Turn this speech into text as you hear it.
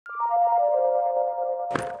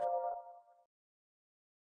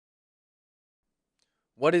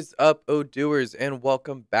What is up, Odooers, and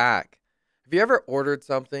welcome back. Have you ever ordered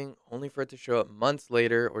something only for it to show up months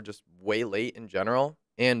later or just way late in general?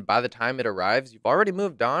 And by the time it arrives, you've already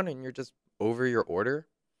moved on and you're just over your order?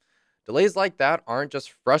 Delays like that aren't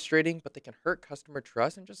just frustrating, but they can hurt customer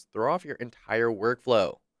trust and just throw off your entire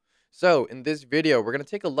workflow. So, in this video, we're going to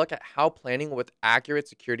take a look at how planning with accurate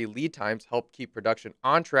security lead times help keep production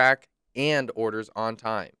on track and orders on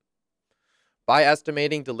time. By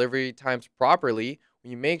estimating delivery times properly,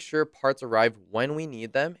 we make sure parts arrive when we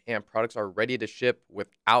need them and products are ready to ship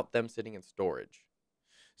without them sitting in storage.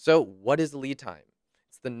 So, what is lead time?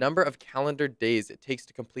 It's the number of calendar days it takes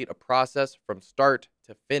to complete a process from start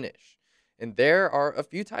to finish. And there are a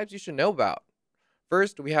few types you should know about.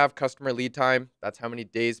 First, we have customer lead time. That's how many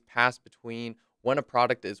days pass between when a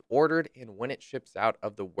product is ordered and when it ships out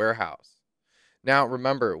of the warehouse. Now,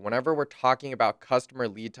 remember, whenever we're talking about customer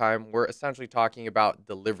lead time, we're essentially talking about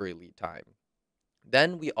delivery lead time.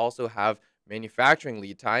 Then we also have manufacturing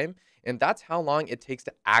lead time, and that's how long it takes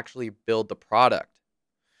to actually build the product.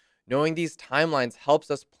 Knowing these timelines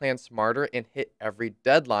helps us plan smarter and hit every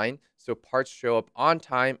deadline so parts show up on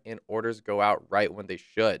time and orders go out right when they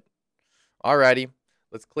should. Alrighty,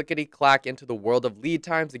 let's clickety clack into the world of lead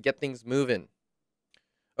times and get things moving.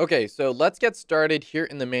 Okay, so let's get started here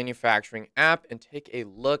in the manufacturing app and take a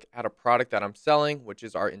look at a product that I'm selling, which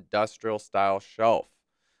is our industrial style shelf.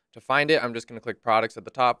 To find it, I'm just going to click products at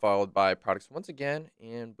the top, followed by products once again,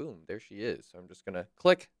 and boom, there she is. So I'm just going to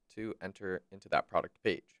click to enter into that product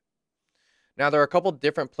page. Now, there are a couple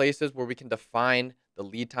different places where we can define the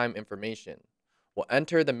lead time information. We'll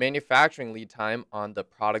enter the manufacturing lead time on the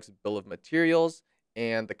product's bill of materials,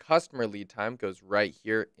 and the customer lead time goes right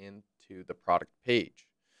here into the product page.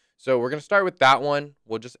 So we're going to start with that one.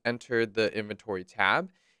 We'll just enter the inventory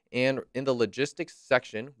tab. And in the logistics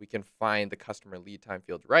section, we can find the customer lead time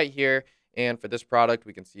field right here. And for this product,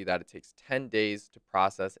 we can see that it takes 10 days to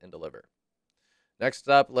process and deliver. Next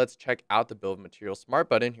up, let's check out the bill of materials smart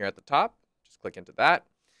button here at the top. Just click into that.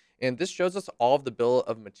 And this shows us all of the bill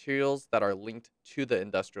of materials that are linked to the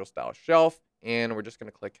industrial style shelf. And we're just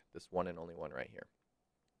going to click this one and only one right here.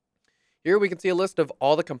 Here we can see a list of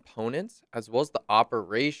all the components as well as the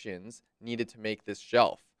operations needed to make this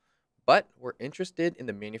shelf. But we're interested in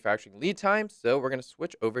the manufacturing lead time, so we're going to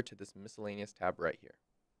switch over to this miscellaneous tab right here.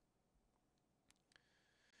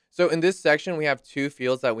 So in this section, we have two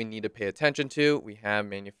fields that we need to pay attention to. We have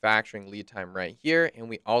manufacturing lead time right here, and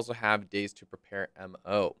we also have days to prepare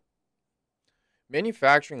MO.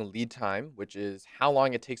 Manufacturing lead time, which is how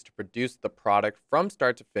long it takes to produce the product from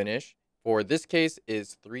start to finish, for this case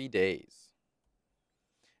is 3 days.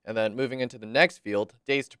 And then moving into the next field,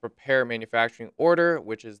 days to prepare manufacturing order,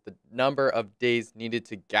 which is the number of days needed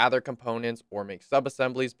to gather components or make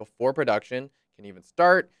subassemblies before production can even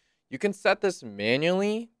start. You can set this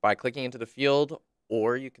manually by clicking into the field,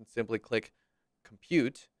 or you can simply click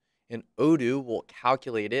compute, and Odoo will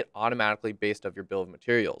calculate it automatically based off your bill of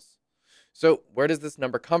materials. So where does this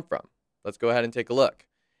number come from? Let's go ahead and take a look.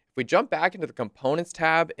 If we jump back into the Components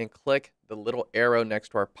tab and click the little arrow next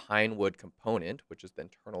to our Pinewood component, which is the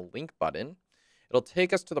internal link button, it'll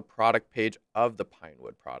take us to the product page of the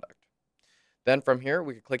Pinewood product. Then from here,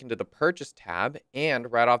 we can click into the Purchase tab,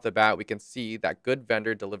 and right off the bat, we can see that Good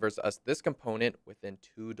Vendor delivers us this component within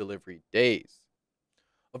 2 delivery days.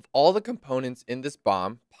 Of all the components in this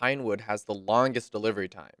BOM, Pinewood has the longest delivery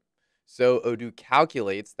time. So Odoo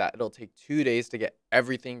calculates that it'll take 2 days to get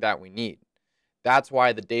everything that we need. That's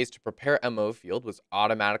why the days to prepare MO field was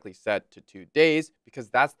automatically set to 2 days, because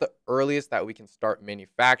that's the earliest that we can start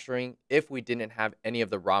manufacturing if we didn't have any of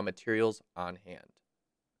the raw materials on hand.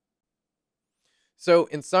 So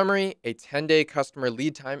in summary, a 10-day customer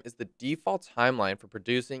lead time is the default timeline for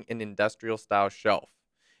producing an industrial style shelf.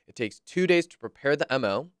 It takes 2 days to prepare the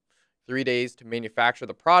MO, 3 days to manufacture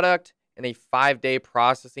the product, and a 5-day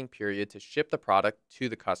processing period to ship the product to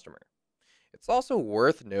the customer. It's also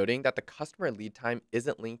worth noting that the customer lead time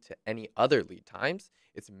isn't linked to any other lead times.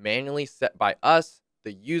 It's manually set by us,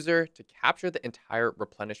 the user, to capture the entire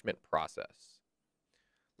replenishment process.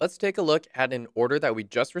 Let's take a look at an order that we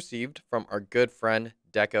just received from our good friend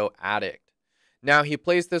Deco Addict. Now, he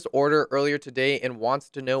placed this order earlier today and wants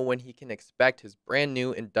to know when he can expect his brand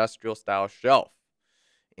new industrial style shelf.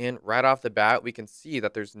 And right off the bat, we can see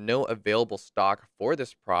that there's no available stock for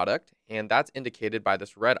this product, and that's indicated by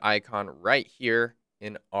this red icon right here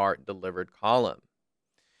in our delivered column.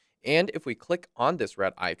 And if we click on this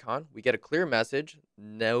red icon, we get a clear message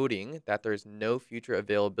noting that there's no future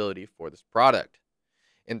availability for this product.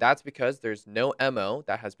 And that's because there's no MO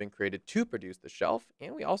that has been created to produce the shelf,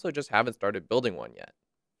 and we also just haven't started building one yet.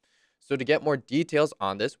 So to get more details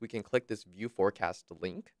on this, we can click this view forecast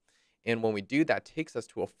link. And when we do, that takes us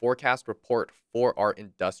to a forecast report for our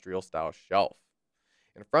industrial style shelf.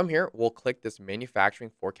 And from here, we'll click this manufacturing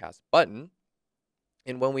forecast button.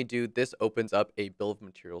 And when we do, this opens up a bill of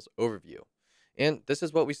materials overview. And this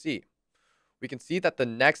is what we see. We can see that the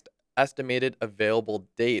next estimated available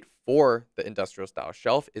date for the industrial style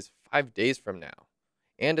shelf is 5 days from now.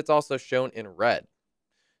 And it's also shown in red.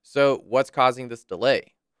 So what's causing this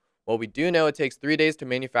delay? Well, we do know it takes 3 days to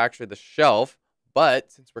manufacture the shelf,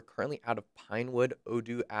 but since we're currently out of pine wood,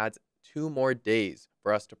 Odoo adds 2 more days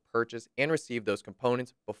for us to purchase and receive those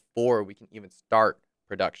components before we can even start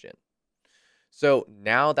production. So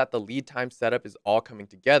now that the lead time setup is all coming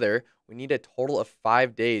together, we need a total of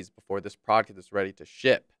 5 days before this product is ready to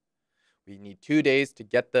ship. We need 2 days to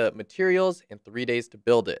get the materials and 3 days to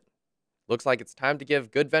build it. Looks like it's time to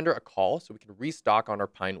give Good Vendor a call so we can restock on our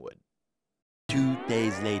pine wood. 2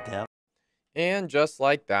 days later. And just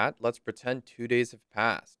like that, let's pretend 2 days have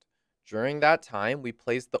passed. During that time, we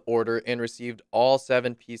placed the order and received all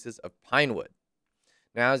 7 pieces of pine wood.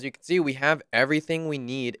 Now, as you can see, we have everything we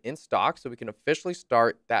need in stock so we can officially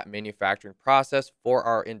start that manufacturing process for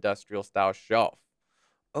our industrial style shelf.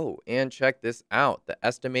 Oh, and check this out. The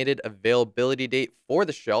estimated availability date for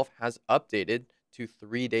the shelf has updated to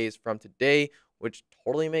 3 days from today, which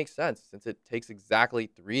totally makes sense since it takes exactly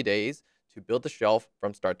 3 days to build the shelf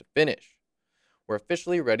from start to finish. We're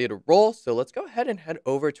officially ready to roll, so let's go ahead and head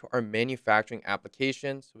over to our manufacturing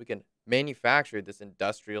application so we can manufacture this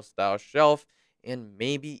industrial style shelf and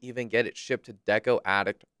maybe even get it shipped to Deco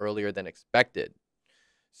Addict earlier than expected.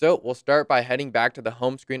 So we'll start by heading back to the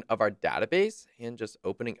home screen of our database and just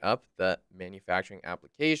opening up the manufacturing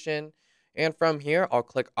application. And from here, I'll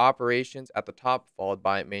click Operations at the top, followed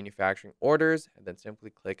by Manufacturing Orders, and then simply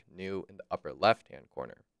click New in the upper left-hand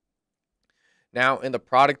corner. Now, in the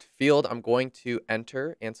product field, I'm going to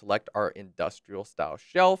enter and select our industrial style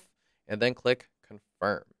shelf, and then click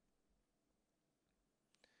Confirm.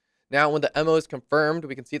 Now, when the MO is confirmed,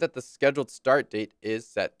 we can see that the scheduled start date is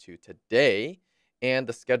set to today, and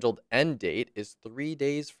the scheduled end date is 3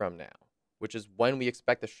 days from now, which is when we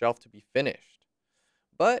expect the shelf to be finished.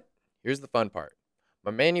 But here's the fun part.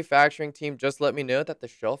 My manufacturing team just let me know that the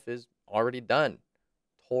shelf is already done.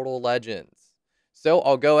 Total legends. So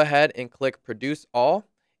I'll go ahead and click Produce All,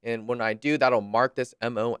 and when I do, that'll mark this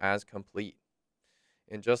MO as complete.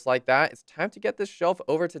 And just like that, it's time to get this shelf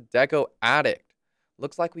over to Deco Addict.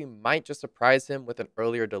 Looks like we might just surprise him with an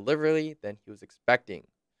earlier delivery than he was expecting.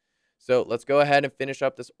 So let's go ahead and finish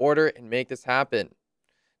up this order and make this happen.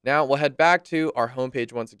 Now we'll head back to our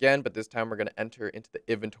homepage once again, but this time we're going to enter into the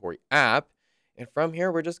inventory app. And from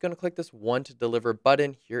here, we're just going to click this One to Deliver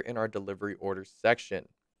button here in our delivery orders section.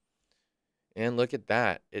 And look at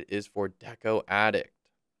that. It is for Deco Addict.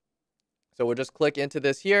 So we'll just click into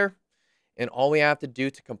this here. And all we have to do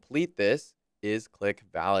to complete this is click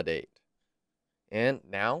Validate. And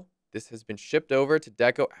now this has been shipped over to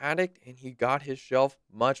Deco Addict, and he got his shelf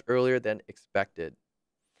much earlier than expected.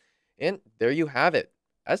 And there you have it.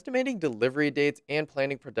 Estimating delivery dates and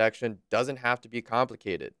planning production doesn't have to be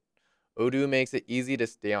complicated. Odoo makes it easy to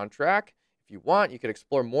stay on track. If you want, you can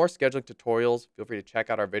explore more scheduling tutorials. Feel free to check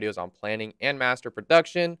out our videos on planning and master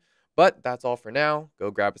production. But that's all for now.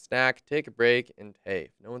 Go grab a snack, take a break, and hey,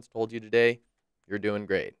 if no one's told you today, you're doing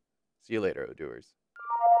great. See you later, Odooers.